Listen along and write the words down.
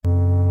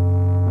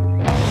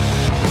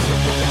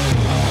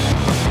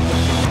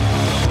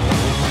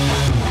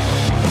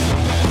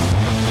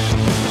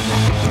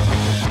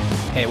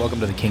Welcome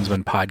to the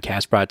Kingsman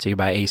Podcast, brought to you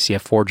by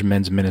ACF Forge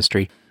Men's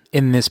Ministry.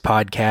 In this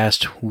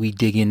podcast, we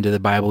dig into the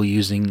Bible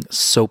using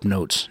SOAP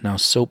notes. Now,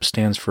 SOAP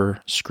stands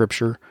for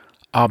Scripture,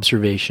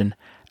 Observation,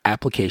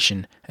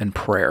 Application, and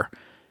Prayer.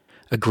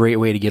 A great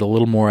way to get a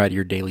little more out of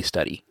your daily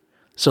study.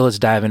 So let's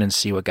dive in and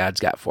see what God's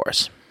got for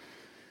us.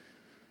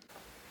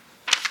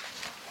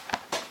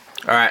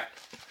 All right.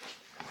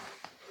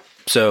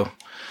 So,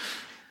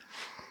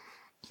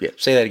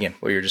 say that again,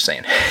 what you were just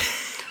saying.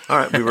 All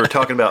right, we were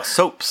talking about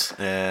soaps,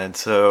 and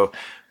so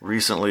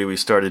recently we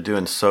started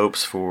doing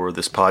soaps for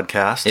this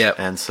podcast. Yep.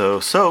 And so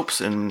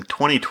soaps in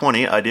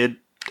 2020, I did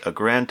a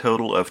grand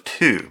total of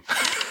 2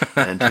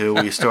 until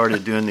we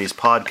started doing these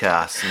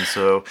podcasts. And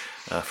so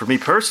for me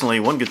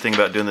personally, one good thing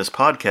about doing this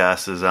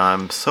podcast is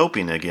I'm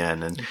soaping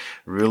again and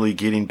really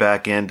getting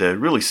back into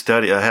really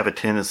study. I have a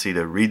tendency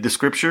to read the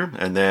scripture,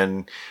 and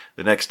then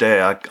the next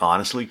day I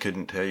honestly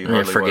couldn't tell you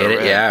hardly forget what I it.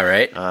 read. Yeah,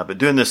 right. But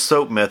doing this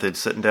soap method,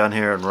 sitting down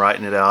here and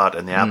writing it out,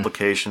 and the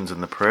applications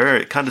and the prayer,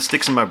 it kind of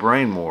sticks in my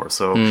brain more.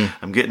 So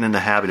I'm getting in the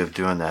habit of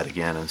doing that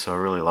again, and so I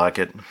really like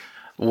it.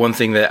 One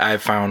thing that I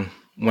found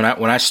when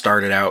I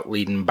started out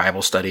leading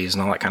Bible studies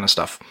and all that kind of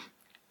stuff,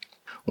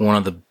 one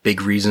of the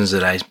big reasons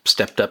that I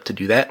stepped up to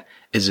do that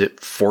is it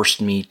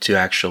forced me to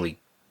actually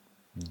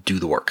do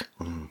the work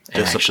and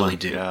actually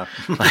do. Yeah.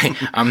 Like,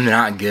 I'm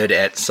not good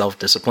at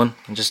self-discipline.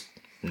 I'm just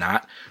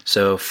not.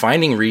 So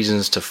finding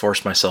reasons to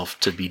force myself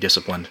to be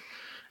disciplined,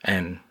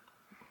 and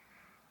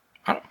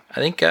I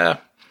don't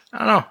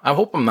know. I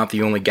hope I'm not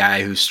the only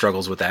guy who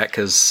struggles with that,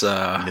 because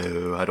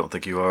No, I don't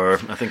think you are.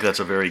 I think that's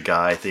a very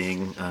guy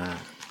thing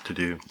to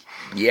do.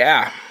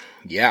 Yeah.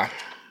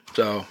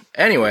 So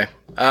anyway,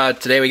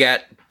 today we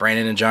got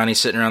Brandon and Johnny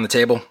sitting around the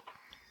table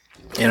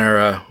in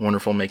our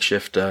wonderful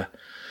makeshift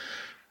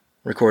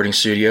recording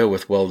studio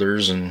with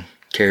welders and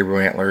caribou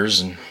antlers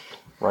and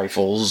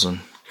rifles, and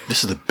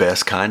This is the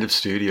best kind of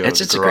studio.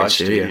 it's a great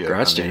studio.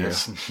 Garage studio.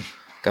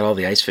 Got all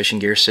the ice fishing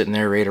gear sitting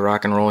there ready to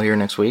rock and roll here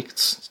next week.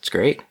 It's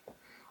great.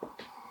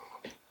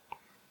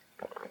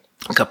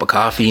 A cup of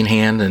coffee in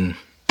hand, and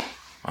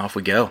off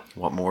we go.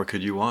 What more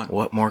could you want?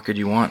 What more could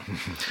you want?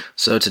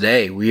 So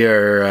today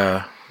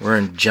we're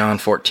in John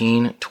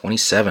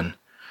 14:27.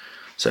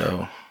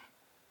 So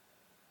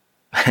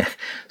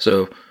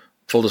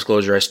full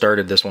disclosure, I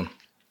started this one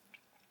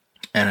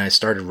and I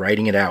started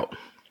writing it out,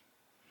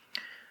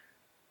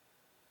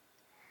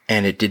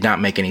 and it did not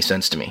make any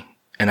sense to me.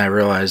 And I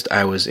realized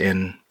I was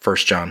in 1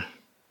 John.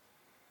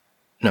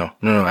 No,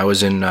 I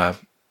was in not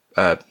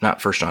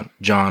 1 John,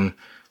 John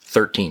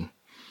 13.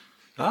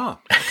 Oh,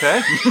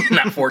 okay.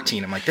 Not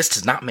 14. I'm like, this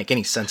does not make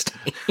any sense to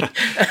me.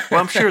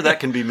 Well, I'm sure that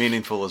can be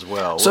meaningful as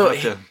well. So,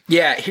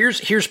 yeah,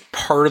 here's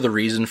part of the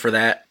reason for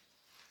that.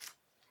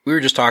 We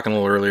were just talking a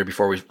little earlier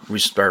before we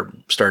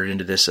started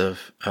into this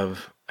of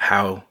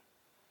how,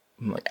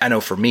 like, I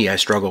know for me, I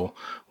struggle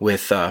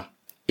with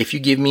if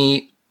you give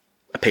me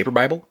a paper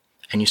Bible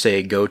and you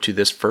say, go to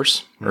this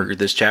verse or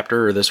this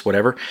chapter or this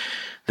whatever,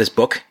 this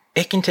book,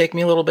 it can take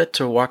me a little bit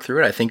to walk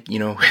through it. I think,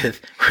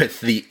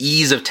 with the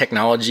ease of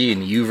technology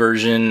and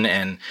YouVersion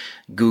and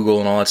Google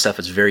and all that stuff,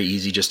 it's very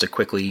easy just to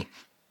quickly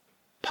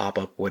pop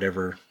up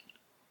whatever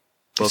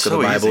book of the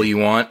Bible you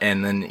want.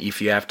 And then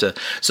if you have to,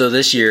 so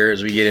this year,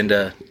 as we're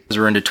into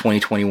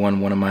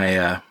 2021, one of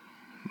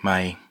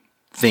my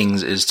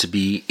things is to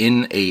be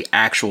in a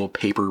actual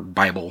paper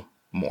Bible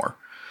more.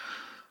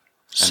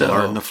 So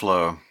learn the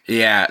flow.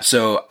 Yeah.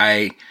 So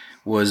I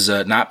was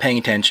not paying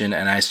attention,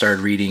 and I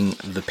started reading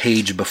the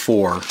page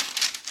before.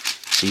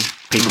 See,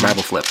 paper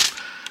Bible flip,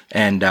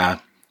 and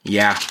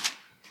yeah.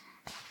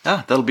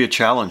 Ah, that'll be a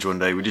challenge one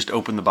day. We just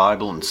open the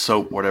Bible and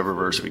soap whatever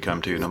verse we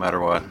come to, no matter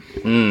what.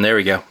 There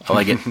we go. I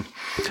like it.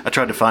 I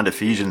tried to find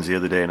Ephesians the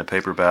other day in a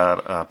paper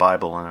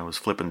Bible, and I was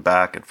flipping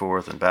back and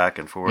forth, and I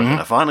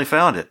finally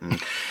found it.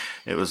 And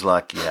it was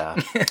like, yeah.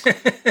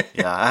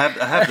 I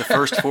have the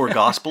first 4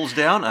 Gospels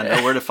down. I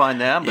know where to find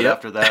them, but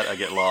after that, I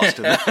get lost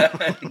in them.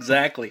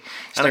 Exactly.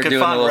 And I can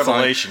find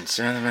Revelations.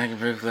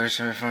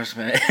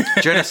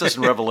 Genesis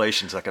and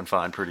Revelations I can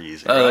find pretty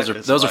easy. Oh,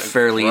 right? those are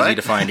fairly easy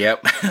to find,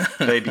 yep.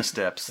 Baby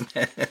steps.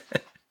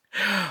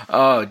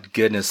 Oh,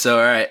 goodness. So,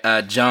 all right,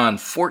 John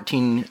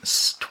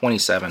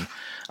 14:27.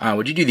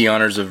 Would you do the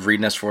honors of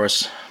reading this for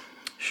us?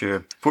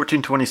 Sure.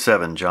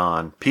 14:27,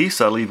 John.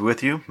 Peace I leave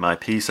with you, my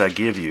peace I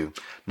give you.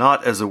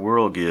 Not as the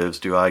world gives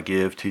do I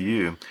give to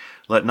you.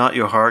 Let not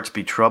your hearts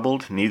be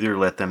troubled, neither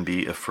let them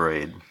be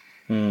afraid.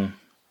 So,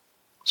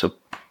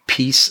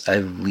 peace I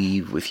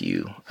leave with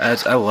you. I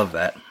love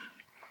that.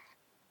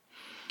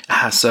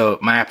 So,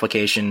 my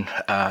application,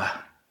 the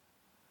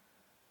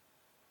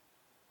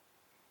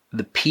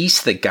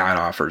peace that God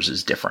offers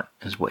is different,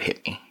 is what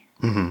hit me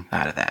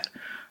out of that.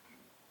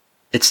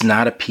 It's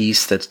not a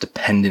peace that's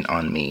dependent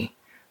on me.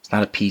 It's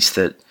not a peace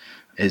that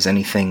is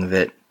anything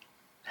that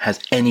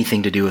has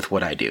anything to do with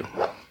what I do.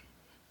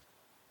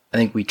 I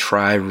think we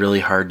try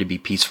really hard to be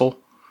peaceful.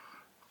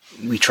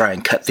 We try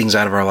and cut things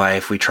out of our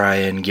life. We try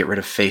and get rid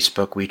of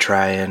Facebook. We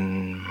try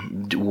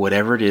and do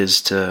whatever it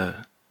is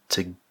to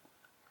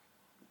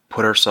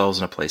put ourselves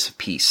in a place of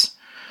peace.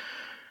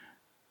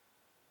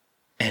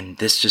 And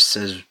this just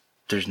says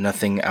there's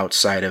nothing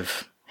outside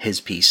of his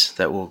peace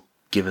that will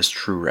give us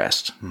true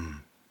rest.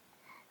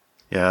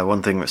 Yeah,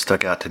 one thing that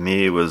stuck out to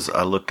me was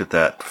I looked at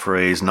that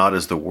phrase, not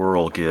as the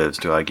world gives,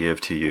 do I give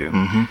to you.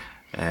 Mm-hmm.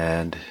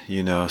 And,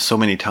 so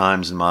many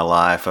times in my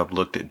life, I've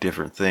looked at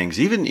different things.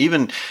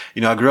 Even,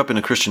 I grew up in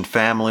a Christian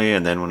family.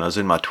 And then when I was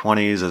in my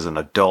 20s as an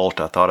adult,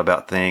 I thought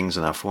about things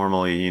and I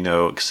formally,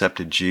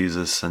 accepted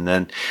Jesus. And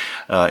then,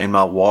 in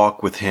my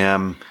walk with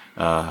him,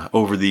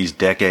 over these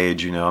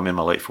decades, I'm in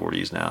my late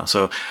 40s now.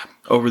 So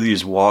over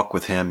these walk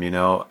with him,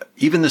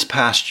 even this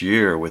past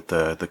year with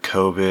the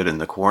COVID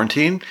and the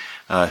quarantine,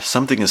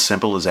 something as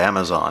simple as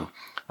Amazon.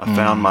 I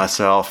found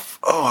myself,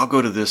 I'll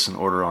go to this and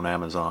order on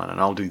Amazon and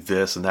I'll do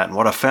this and that. And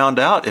what I found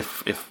out,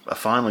 if I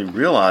finally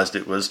realized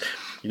it was,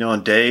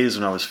 on days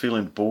when I was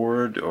feeling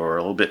bored or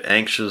a little bit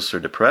anxious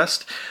or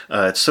depressed,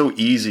 it's so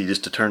easy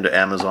just to turn to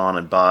Amazon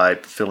and buy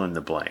fill in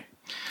the blank.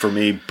 For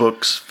me,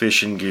 books,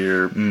 fishing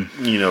gear, a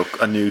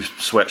new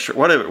sweatshirt,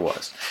 whatever it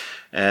was.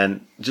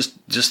 And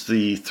just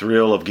the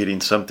thrill of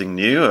getting something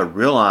new, I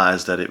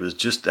realized that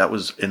that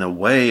was in a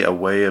way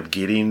of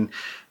getting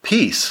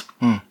peace.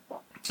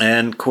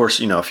 And of course,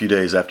 a few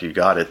days after you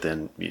got it,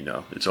 then,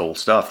 it's old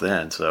stuff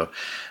then. So,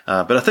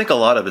 but I think a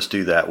lot of us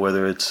do that,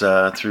 whether it's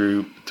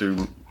through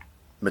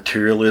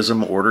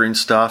materialism, ordering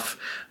stuff.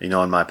 In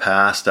my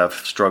past, I've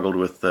struggled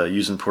with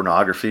using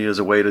pornography as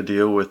a way to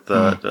deal with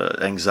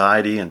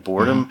anxiety and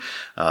boredom.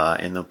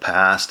 In the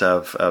past,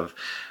 I've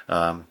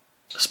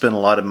spent a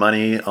lot of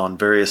money on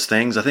various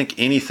things. I think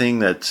anything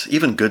that's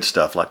even good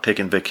stuff, like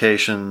taking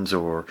vacations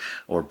or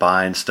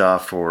buying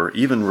stuff, or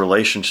even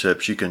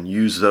relationships, you can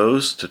use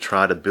those to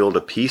try to build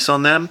a peace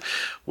on them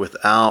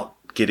without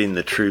getting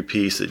the true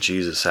peace that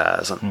Jesus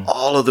has. And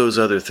all of those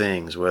other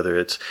things, whether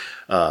it's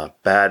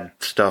bad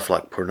stuff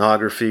like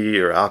pornography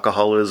or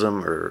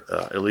alcoholism or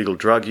illegal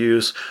drug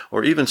use,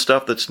 or even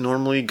stuff that's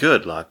normally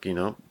good, like,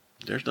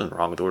 there's nothing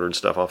wrong with ordering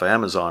stuff off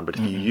Amazon, but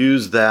if you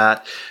use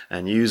that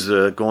and use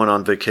the going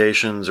on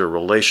vacations or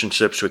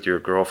relationships with your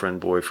girlfriend,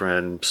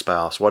 boyfriend,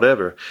 spouse,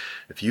 whatever,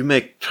 if you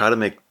try to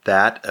make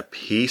that a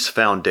peace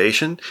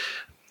foundation,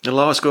 it'll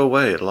always go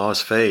away. It'll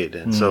always fade.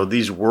 And so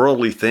these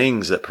worldly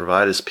things that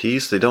provide us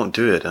peace, they don't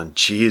do it. And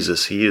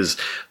Jesus, he is,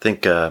 I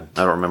don't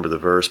remember the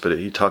verse, but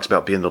he talks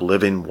about being the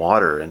living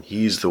water, and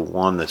he's the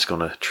one that's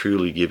going to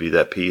truly give you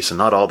that peace, and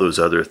not all those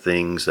other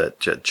things,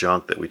 that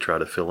junk that we try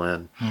to fill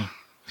in.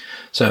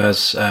 So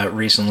as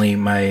recently,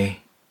 my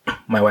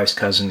wife's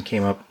cousin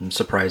came up and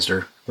surprised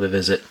her with a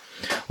visit,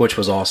 which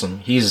was awesome.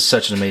 He's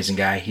such an amazing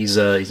guy. He's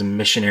a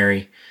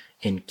missionary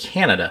in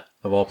Canada,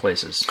 of all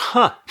places.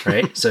 Huh.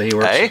 Right? So he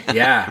works,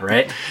 yeah,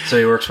 right? So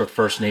he works with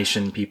First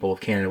Nation people of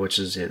Canada, which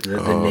is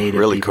the native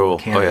really people cool.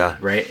 of Canada, Yeah.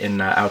 right?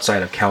 And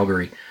outside of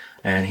Calgary.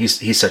 And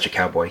he's such a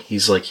cowboy.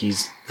 He's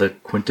the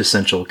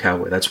quintessential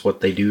cowboy. That's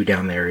what they do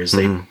down there, is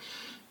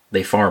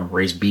they farm,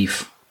 raise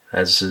beef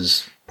as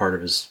is part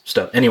of his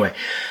stuff. Anyway,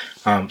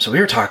 so we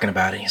were talking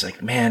about it. He's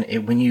like, man,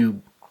 when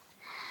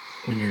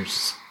you're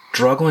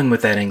struggling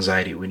with that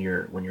anxiety,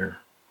 when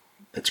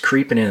it's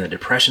creeping in, the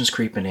depression's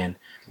creeping in,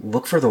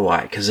 look for the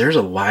lie, because there's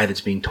a lie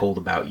that's being told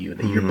about you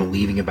that you're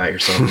believing about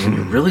yourself. And when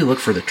you really look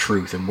for the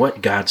truth and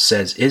what God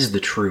says is the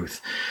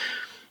truth,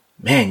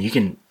 man, you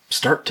can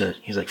start to,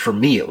 he's like, for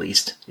me at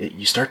least,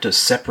 you start to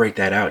separate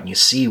that out and you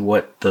see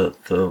what the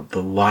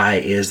lie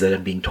is that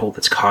I'm being told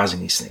that's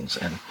causing these things.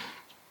 And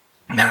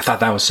man, I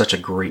thought that was such a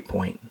great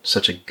point,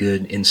 such a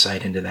good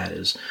insight into that,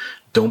 is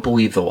don't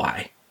believe the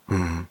lie.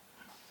 And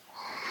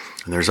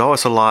there's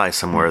always a lie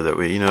somewhere that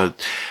we,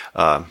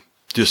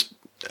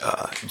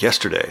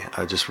 yesterday,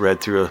 I just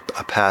read through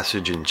a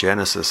passage in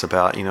Genesis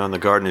about, in the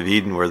Garden of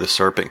Eden where the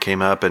serpent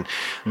came up and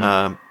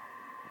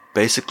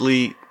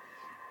basically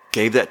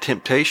gave that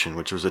temptation,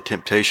 which was a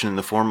temptation in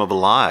the form of a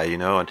lie,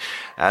 and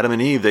Adam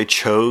and Eve, they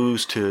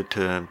chose to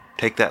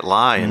take that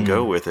lie and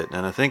go with it.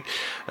 And I think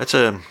that's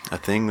a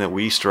thing that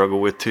we struggle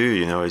with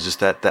too, is just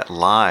that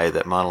lie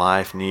that my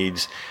life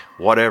needs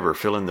whatever,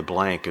 fill in the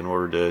blank, in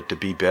order to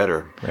be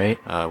better. Right.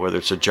 Whether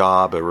it's a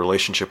job, a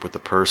relationship with a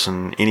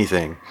person,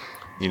 anything,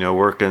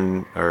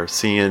 working or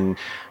seeing,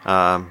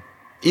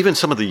 even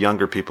some of the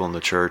younger people in the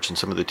church and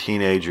some of the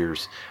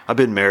teenagers. I've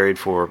been married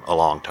for a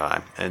long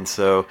time. And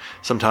so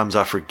sometimes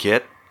I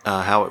forget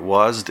how it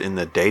was in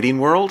the dating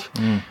world.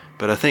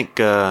 But I think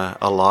a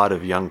lot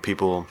of young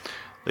people,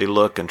 they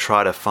look and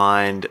try to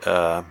find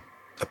a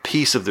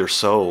piece of their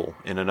soul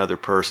in another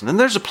person. And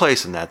there's a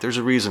place in that. There's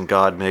a reason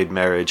God made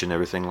marriage and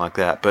everything like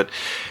that. But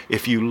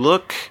if you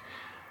look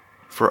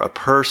for a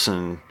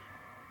person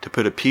to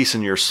put a piece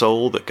in your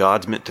soul that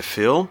God's meant to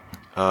fill,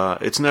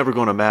 it's never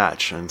going to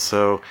match. And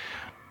so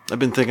I've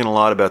been thinking a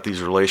lot about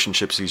these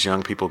relationships these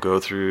young people go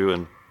through,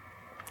 and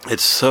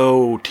it's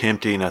so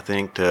tempting, I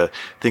think, to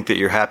think that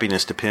your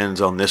happiness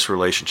depends on this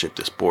relationship,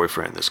 this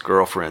boyfriend, this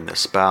girlfriend, this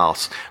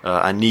spouse.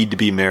 I need to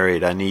be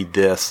married. I need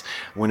this.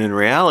 When in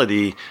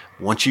reality,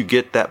 once you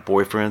get that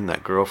boyfriend,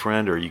 that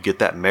girlfriend, or you get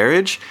that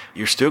marriage,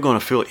 you're still going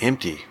to feel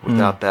empty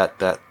without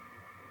that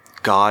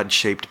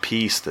God-shaped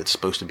peace that's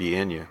supposed to be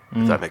in you,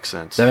 if that makes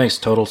sense. That makes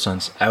total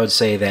sense. I would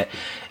say that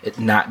it's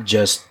not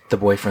just the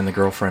boyfriend, the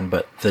girlfriend,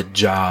 but the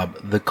job,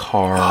 the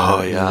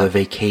car, the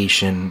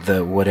vacation,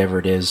 the whatever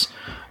it is.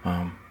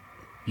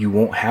 You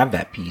won't have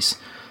that peace.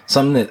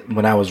 Something that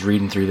when I was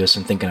reading through this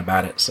and thinking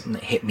about it, something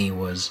that hit me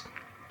was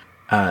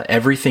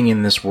everything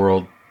in this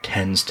world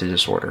tends to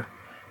disorder.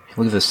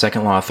 Look at the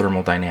second law of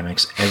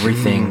thermodynamics.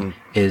 Everything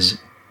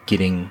is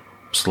getting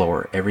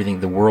slower.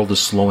 The world is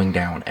slowing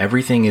down.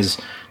 Everything is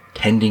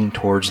tending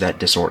towards that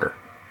disorder.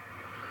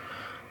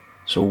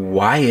 So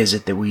why is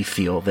it that we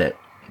feel that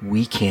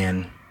we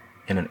can,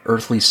 in an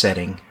earthly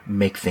setting,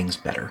 make things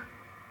better?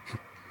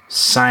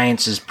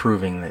 Science is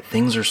proving that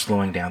things are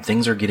slowing down.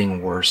 Things are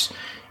getting worse.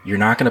 You're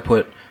not going to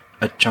put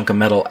a chunk of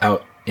metal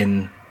out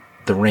in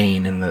the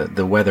rain and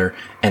the weather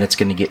and it's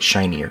going to get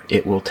shinier.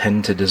 It will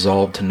tend to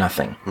dissolve to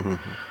nothing.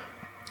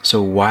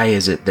 So why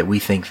is it that we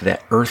think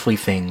that earthly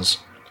things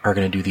are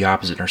going to do the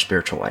opposite in our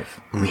spiritual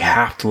life? We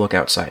have to look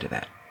outside of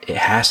that. It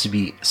has to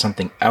be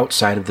something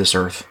outside of this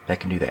earth that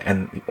can do that.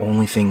 And the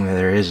only thing that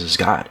there is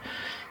God.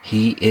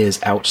 He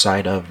is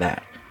outside of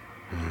that.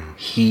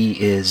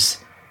 He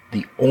is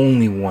the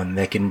only one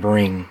that can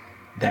bring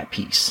that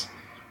peace.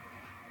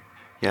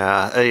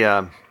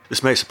 Yeah,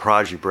 this may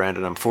surprise you,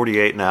 Brandon. I'm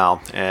 48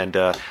 now, and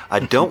I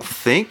don't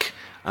think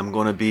I'm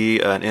going to be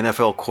an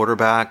NFL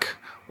quarterback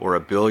or a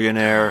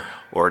billionaire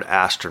or an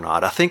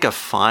astronaut. I think I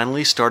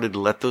finally started to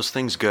let those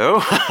things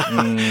go.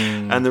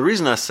 And the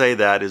reason I say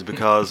that is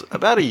because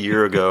about a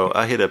year ago,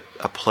 I hit a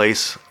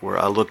place where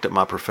I looked at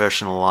my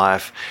professional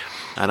life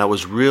and I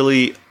was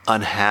really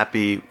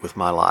unhappy with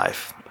my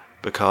life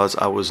because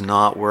I was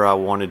not where I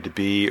wanted to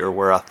be or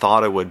where I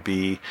thought I would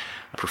be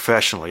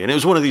professionally. And it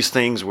was one of these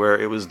things where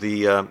it was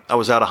I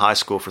was out of high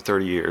school for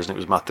 30 years and it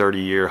was my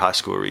 30-year high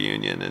school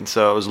reunion. And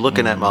so I was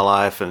looking at my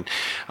life and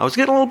I was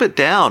getting a little bit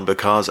down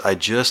because I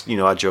just,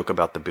 I joke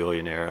about the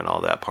billionaire and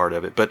all that part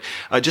of it, but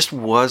I just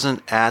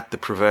wasn't at the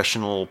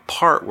professional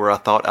part where I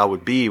thought I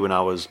would be when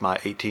I was my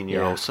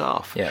 18-year-old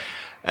self. Yeah.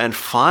 And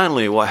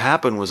finally what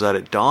happened was that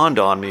it dawned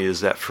on me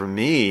is that for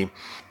me,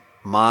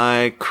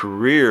 my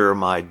career,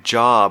 my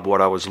job, what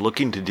I was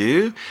looking to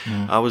do,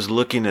 I was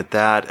looking at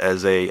that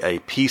as a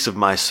piece of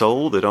my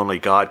soul that only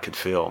God could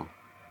fill.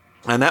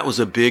 And that was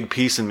a big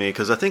piece in me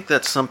because I think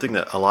that's something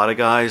that a lot of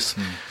guys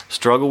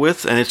struggle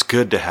with. And it's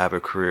good to have a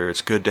career.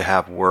 It's good to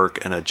have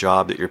work and a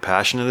job that you're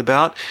passionate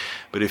about.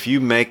 But if you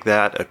make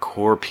that a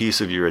core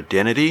piece of your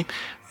identity,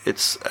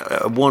 it's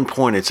at one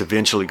point it's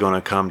eventually going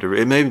to come to,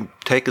 it may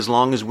take as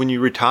long as when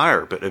you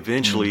retire, but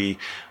eventually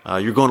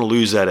you're going to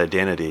lose that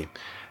identity.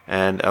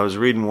 And I was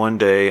reading one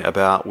day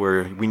about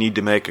where we need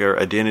to make our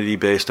identity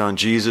based on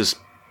Jesus,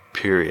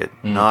 period.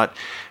 Not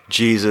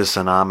Jesus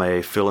and I'm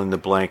a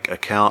fill-in-the-blank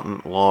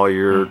accountant,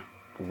 lawyer,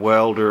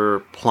 welder,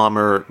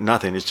 plumber,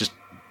 nothing. It's just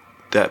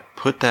that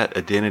put that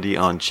identity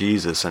on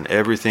Jesus and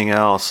everything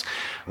else.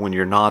 When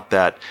you're not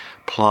that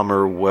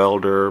plumber,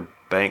 welder,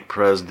 bank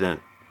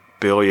president,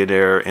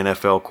 billionaire,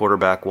 NFL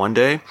quarterback one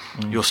day,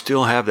 you'll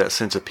still have that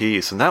sense of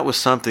peace. And that was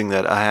something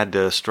that I had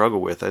to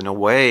struggle with. In a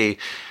way,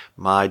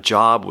 my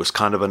job was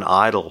kind of an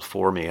idol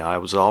for me. I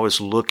was always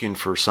looking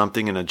for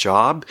something in a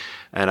job,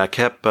 and I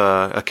kept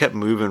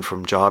moving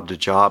from job to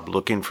job,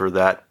 looking for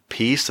that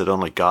peace that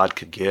only God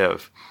could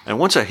give. And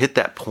once I hit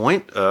that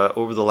point,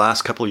 over the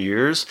last couple of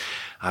years,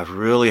 I've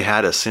really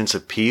had a sense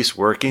of peace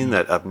working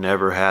that I've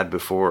never had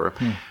before.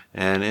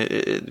 And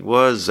it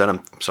was, and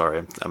I'm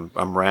sorry,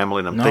 I'm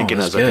rambling. I'm thinking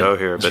as I go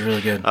here, but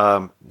really good.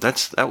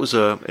 That was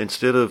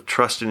instead of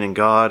trusting in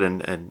God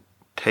and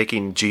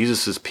taking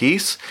Jesus's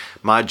peace,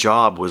 my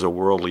job was a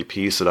worldly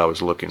peace that I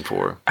was looking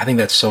for. I think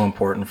that's so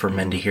important for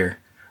men to hear.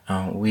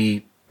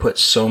 We put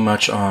so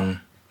much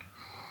on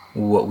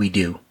what we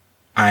do.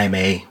 I'm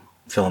a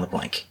fill in the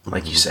blank,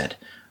 like you said.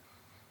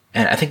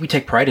 And I think we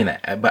take pride in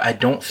that, but I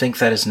don't think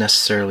that is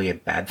necessarily a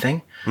bad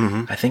thing.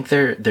 I think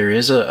there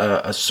is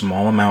a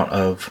small amount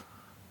of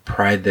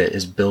pride that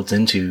is built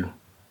into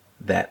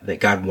that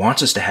God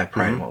wants us to have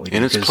pride in what we do.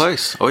 In its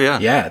place. Oh, yeah.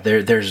 Yeah,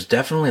 there's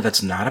definitely,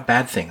 that's not a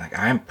bad thing. Like,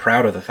 I'm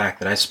proud of the fact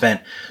that I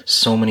spent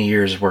so many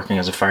years working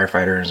as a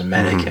firefighter, as a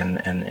medic, and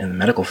in the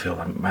medical field.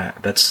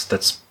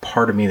 That's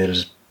part of me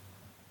there's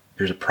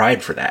a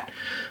pride for that.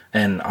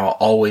 And I'll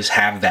always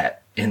have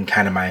that in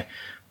kind of my,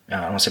 I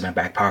don't want to say my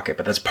back pocket,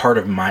 but that's part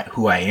of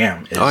who I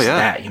am is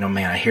that,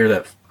 man, I hear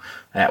that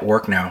at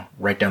work now,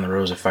 right down the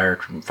road is a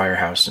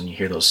firehouse, and you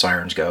hear those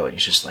sirens go, and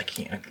it's just like,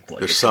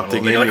 there's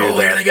something in like, you. Oh,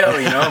 there they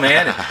go,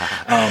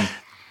 man.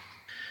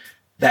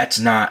 That's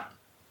not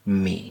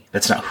me.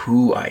 That's not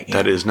who I am.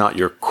 That is not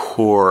your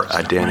core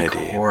identity.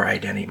 My core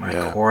identity.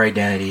 My core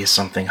identity is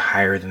something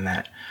higher than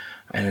that.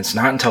 And it's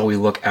not until we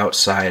look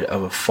outside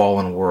of a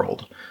fallen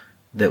world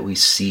that we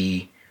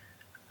see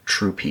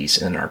true peace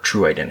and our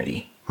true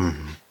identity.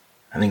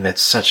 I think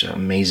that's such an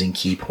amazing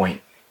key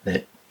point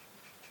that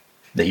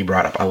you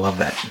brought up. I love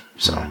that.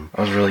 So that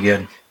was really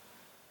good.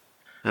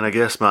 And I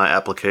guess my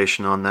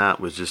application on that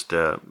was just,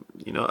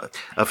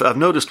 I've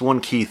noticed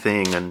one key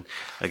thing, and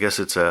I guess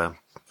it's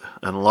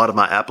in a lot of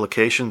my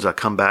applications, I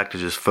come back to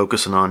just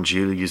focusing on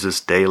Jesus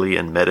daily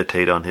and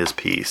meditate on his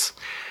peace.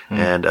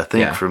 And I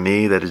think for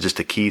me, that is just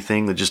a key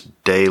thing, that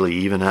just daily,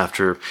 even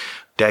after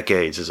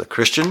decades as a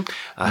Christian,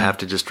 I have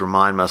to just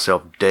remind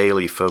myself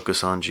daily,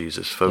 focus on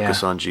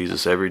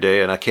Jesus every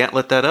day. And I can't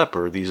let that up,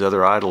 or these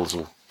other idols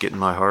will get in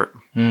my heart.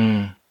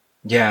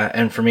 Yeah.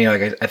 And for me,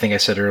 like I think I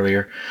said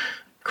earlier,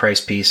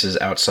 Christ's peace is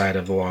outside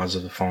of the laws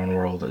of the fallen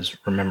world, is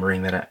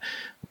remembering that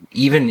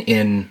even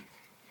in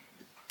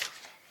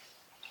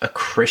a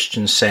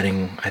Christian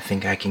setting, I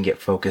think I can get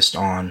focused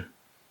on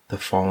the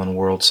fallen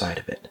world side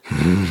of it.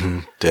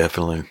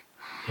 Definitely.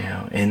 You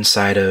know,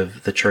 inside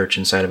of the church,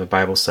 inside of a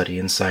Bible study,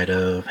 inside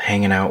of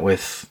hanging out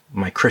with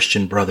my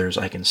Christian brothers,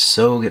 I can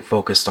so get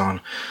focused on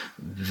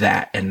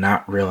that and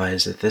not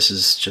realize that this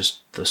is just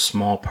the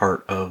small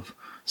part of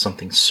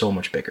something so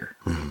much bigger.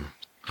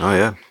 Oh,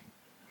 yeah.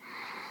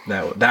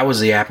 That was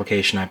the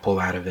application I pull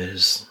out of it,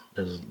 is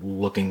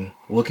looking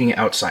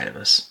outside of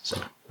us.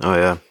 So. Oh,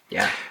 yeah.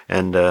 Yeah.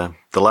 And the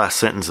last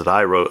sentence that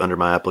I wrote under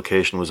my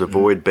application was,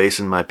 avoid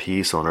basing my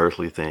peace on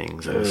earthly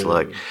things. And it's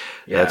like,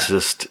 that's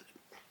just,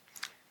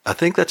 I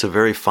think that's a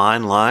very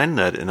fine line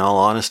that, in all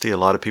honesty, a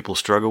lot of people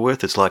struggle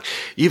with. It's like,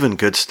 even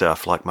good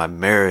stuff like my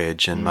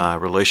marriage and my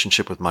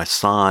relationship with my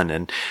son,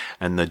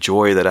 and the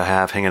joy that I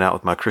have hanging out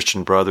with my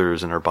Christian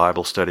brothers and our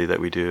Bible study that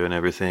we do and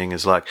everything,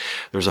 is like,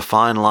 there's a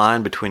fine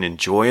line between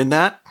enjoying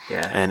that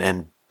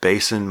and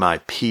basing my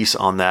peace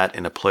on that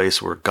in a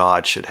place where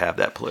God should have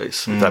that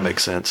place, if that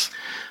makes sense.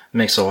 It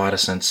makes a lot of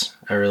sense.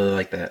 I really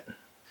like that.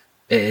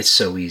 It's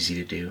so easy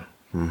to do.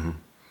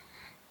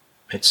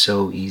 It's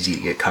so easy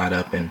to get caught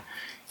up in,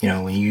 you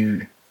know, when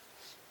you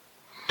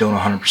don't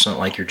 100%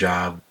 like your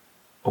job,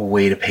 a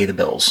way to pay the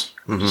bills.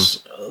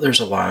 There's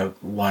a lot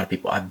of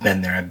people. I've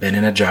been there. I've been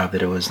in a job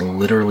that it was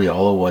literally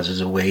all it was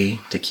is a way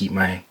to keep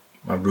my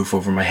roof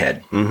over my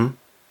head.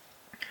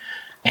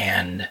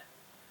 And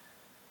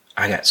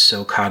I got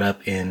so caught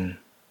up in,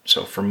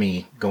 so for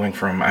me, going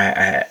from,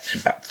 I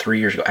about 3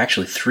 years ago,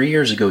 actually 3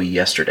 years ago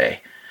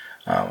yesterday,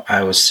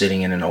 I was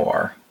sitting in an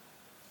OR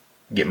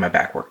getting my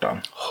back worked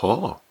on.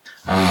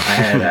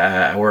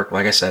 I worked,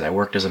 like I said, I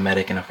worked as a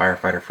medic and a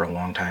firefighter for a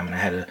long time, and I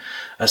had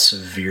a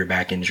severe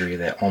back injury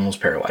that almost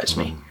paralyzed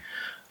me.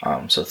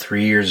 So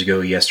 3 years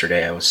ago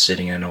yesterday, I was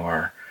sitting in an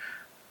OR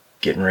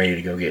getting ready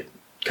to go get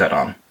cut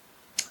on.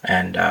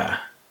 And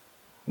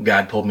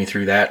God pulled me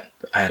through that.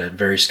 I had a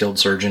very skilled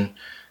surgeon,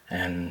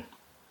 and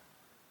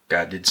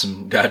God did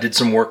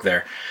some work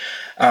there.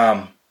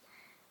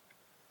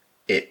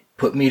 It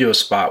put me to a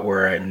spot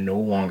where I no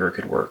longer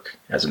could work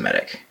as a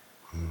medic.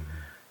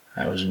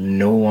 I was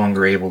no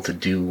longer able to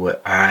do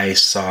what I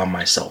saw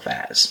myself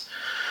as.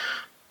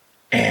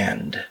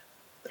 And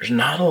there's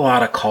not a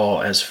lot of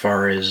call as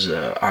far as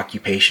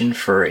occupation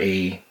for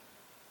a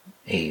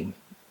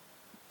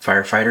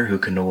firefighter who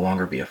can no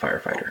longer be a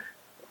firefighter.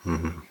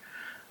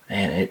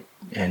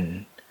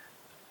 And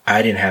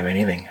I didn't have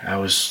anything. I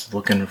was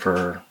looking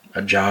for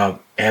a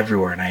job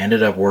everywhere, and I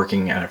ended up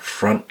working at a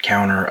front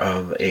counter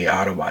of a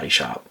auto body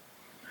shop.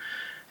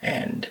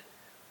 And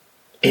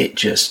it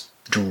just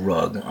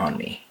drug on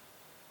me.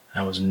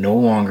 I was no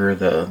longer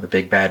the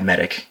big bad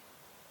medic,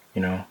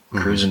 you know,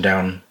 cruising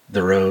down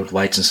the road,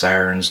 lights and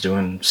sirens,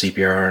 doing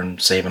CPR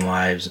and saving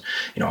lives,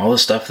 you know, all the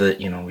stuff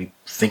that, you know, we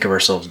think of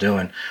ourselves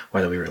doing,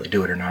 whether we really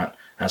do it or not.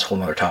 That's a whole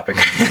nother topic.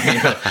 You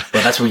know?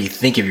 But that's what you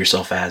think of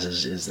yourself as,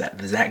 is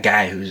that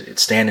guy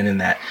who's standing in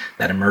that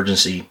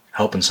emergency,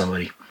 helping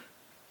somebody,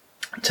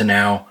 to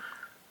now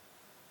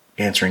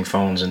answering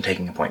phones and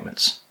taking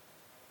appointments.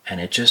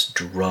 And it just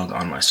drug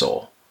on my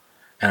soul.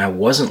 And I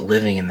wasn't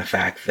living in the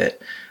fact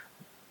that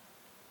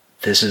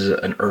this is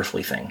an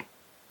earthly thing.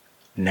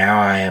 Now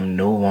I am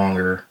no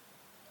longer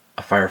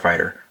a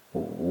firefighter.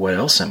 What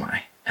else am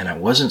I? And I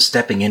wasn't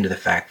stepping into the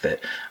fact that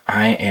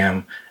I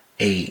am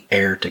a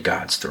heir to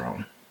God's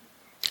throne.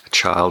 A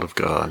child of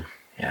God.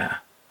 Yeah.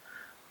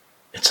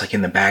 It's like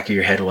in the back of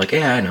your head, like,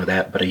 yeah, I know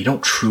that, but you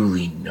don't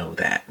truly know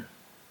that.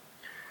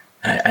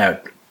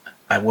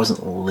 I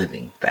wasn't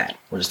living that,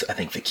 was, I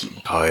think, the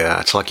key. Oh, yeah.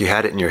 It's like you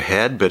had it in your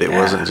head, but it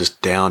wasn't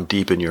just down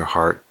deep in your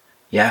heart.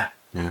 Yeah.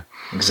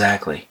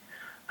 Exactly.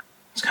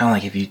 It's kind of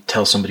like if you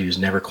tell somebody who's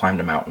never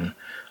climbed a mountain,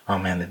 oh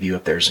man, the view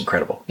up there is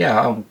incredible.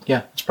 Yeah,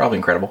 it's probably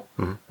incredible.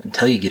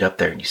 Until you get up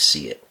there and you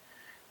see it.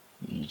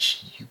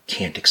 You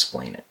can't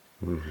explain it.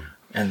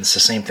 And it's the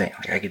same thing.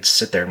 Like, I could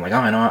sit there and like, oh,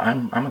 I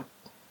know I'm a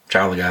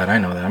child of God. I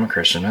know that I'm a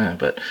Christian,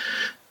 but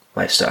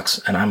life sucks,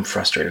 and I'm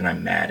frustrated, and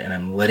I'm mad, and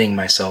I'm letting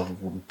myself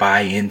buy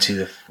into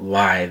the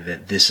lie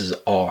that this is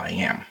all I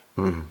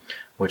am,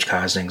 which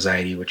caused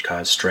anxiety, which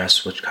caused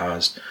stress, which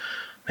caused,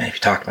 man, if you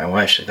talk to my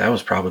wife, that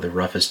was probably the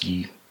roughest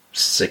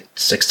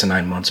 6 to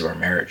 9 months of our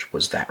marriage,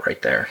 was that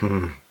right there.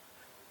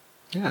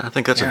 Yeah, I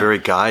think that's a very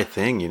guy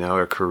thing, you know.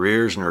 Our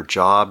careers and our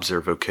jobs,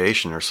 our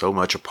vocation are so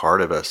much a part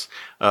of us.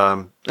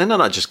 And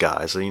not just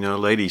guys, you know,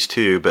 ladies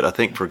too, but I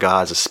think for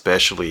guys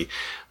especially,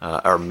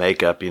 our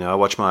makeup, you know, I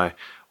watch my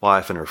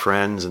wife and her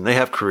friends, and they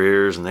have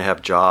careers and they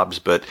have jobs,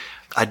 but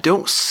I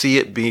don't see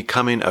it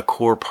becoming a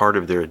core part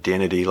of their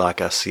identity like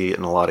I see it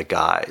in a lot of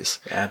guys.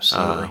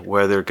 Absolutely.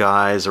 Whether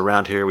guys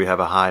around here, we have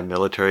a high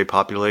military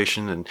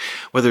population, and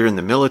whether in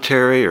the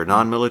military or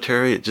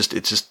non-military, it's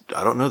just,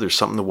 I don't know, there's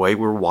something the way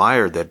we're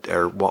wired that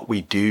or what we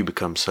do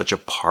becomes such a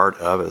part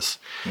of us.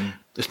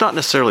 It's not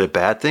necessarily a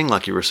bad thing,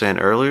 like you were saying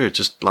earlier. It's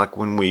just like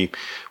when we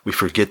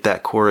forget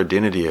that core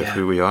identity of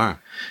who we are.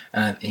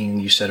 And I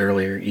think you said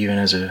earlier, even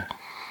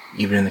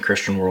in the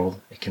Christian world,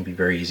 it can be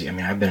very easy. I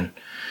mean,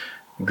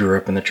 grew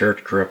up in the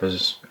church, grew up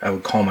as, I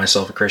would call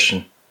myself a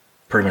Christian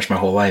pretty much my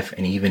whole life.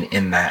 And even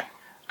in that,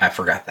 I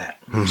forgot that.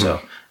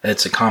 So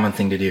it's a common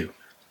thing to do.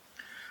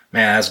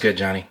 Man, that's good,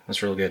 Johnny.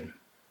 That's real good.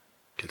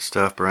 Good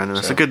stuff, Brandon.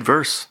 That's a good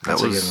verse.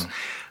 That's a good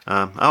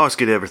one. I always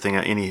get everything,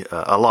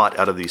 a lot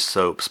out of these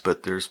soaps,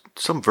 but there's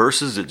some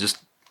verses that just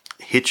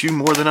hit you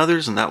more than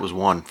others, and that was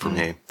one for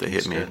me that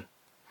hit me. Good.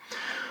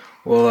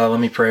 Well, let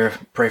me pray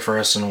for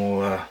us, and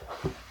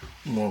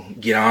we'll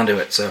get on to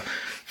it. So,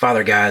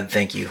 Father God,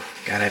 thank you.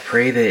 God, I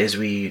pray that as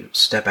we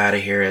step out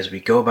of here, as we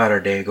go about our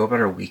day, go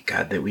about our week,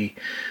 God, that we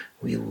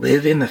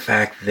live in the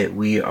fact that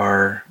we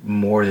are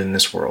more than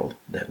this world,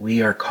 that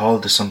we are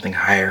called to something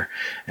higher,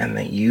 and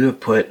that you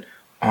have put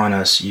on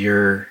us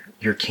your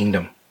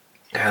kingdom.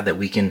 God, that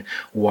we can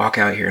walk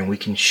out here and we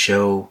can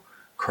show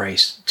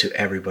Christ to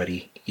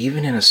everybody,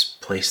 even in a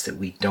place that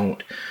we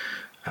don't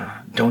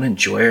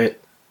enjoy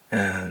it,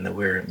 that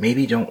we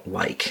maybe don't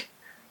like.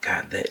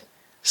 God, that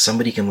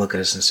somebody can look at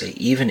us and say,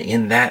 even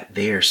in that,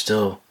 there's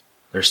still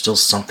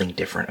something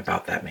different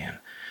about that man.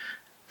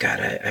 God,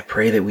 I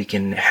pray that we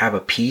can have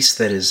a peace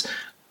that is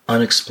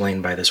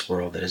unexplained by this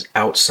world, that is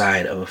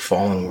outside of a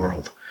fallen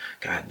world.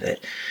 God,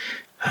 that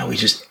we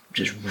just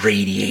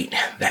radiate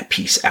that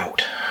peace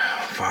out,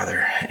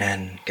 Father.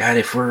 And God,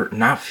 if we're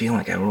not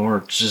feeling it, when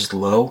we're just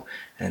low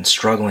and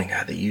struggling,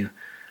 God, that you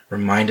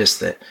remind us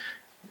that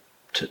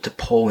to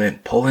pull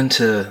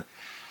into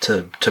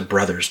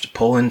brothers, to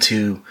pull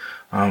into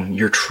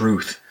your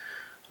truth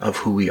of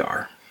who we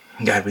are.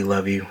 God, we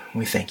love you.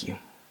 We thank you.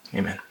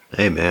 Amen.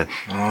 Amen.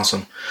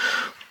 Awesome.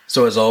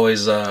 So as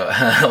always,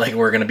 like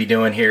we're going to be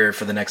doing here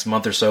for the next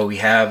month or so, we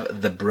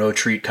have the Bro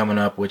Treat coming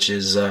up, which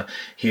is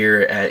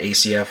here at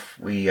ACF.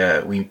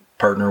 We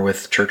partner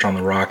with Church on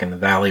the Rock in the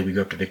Valley. We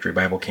go up to Victory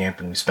Bible Camp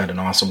and we spend an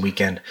awesome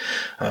weekend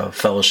of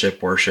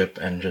fellowship, worship,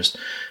 and just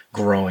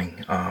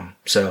growing.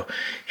 So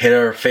hit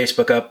our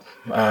Facebook up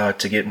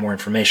to get more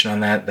information on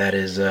that. That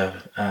is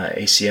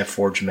ACF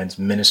Forge Men's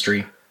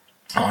Ministry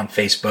on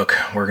Facebook.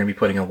 We're going to be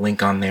putting a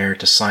link on there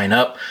to sign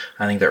up.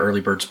 I think the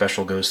early bird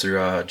special goes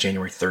through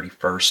January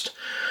 31st.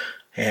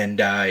 And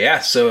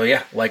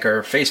like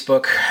our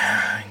Facebook,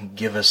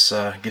 gives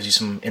you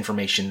some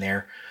information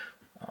there.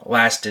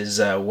 Last is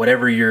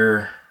whatever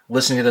you're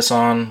listening to this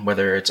on,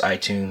 whether it's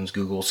iTunes,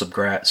 Google,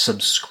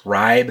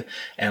 subscribe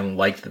and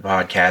like the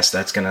podcast.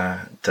 That's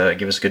gonna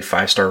give us a good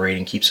 5-star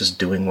rating, keeps us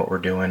doing what we're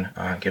doing,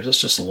 gives us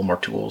just a little more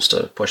tools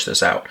to push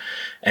this out.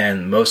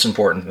 And most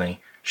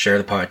importantly, share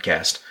the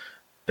podcast.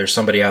 There's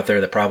somebody out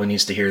there that probably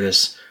needs to hear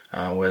this,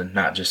 with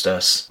not just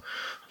us.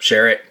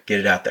 Share it, get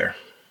it out there.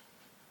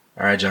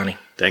 All right, Johnny.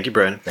 Thank you,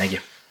 Brandon. Thank you.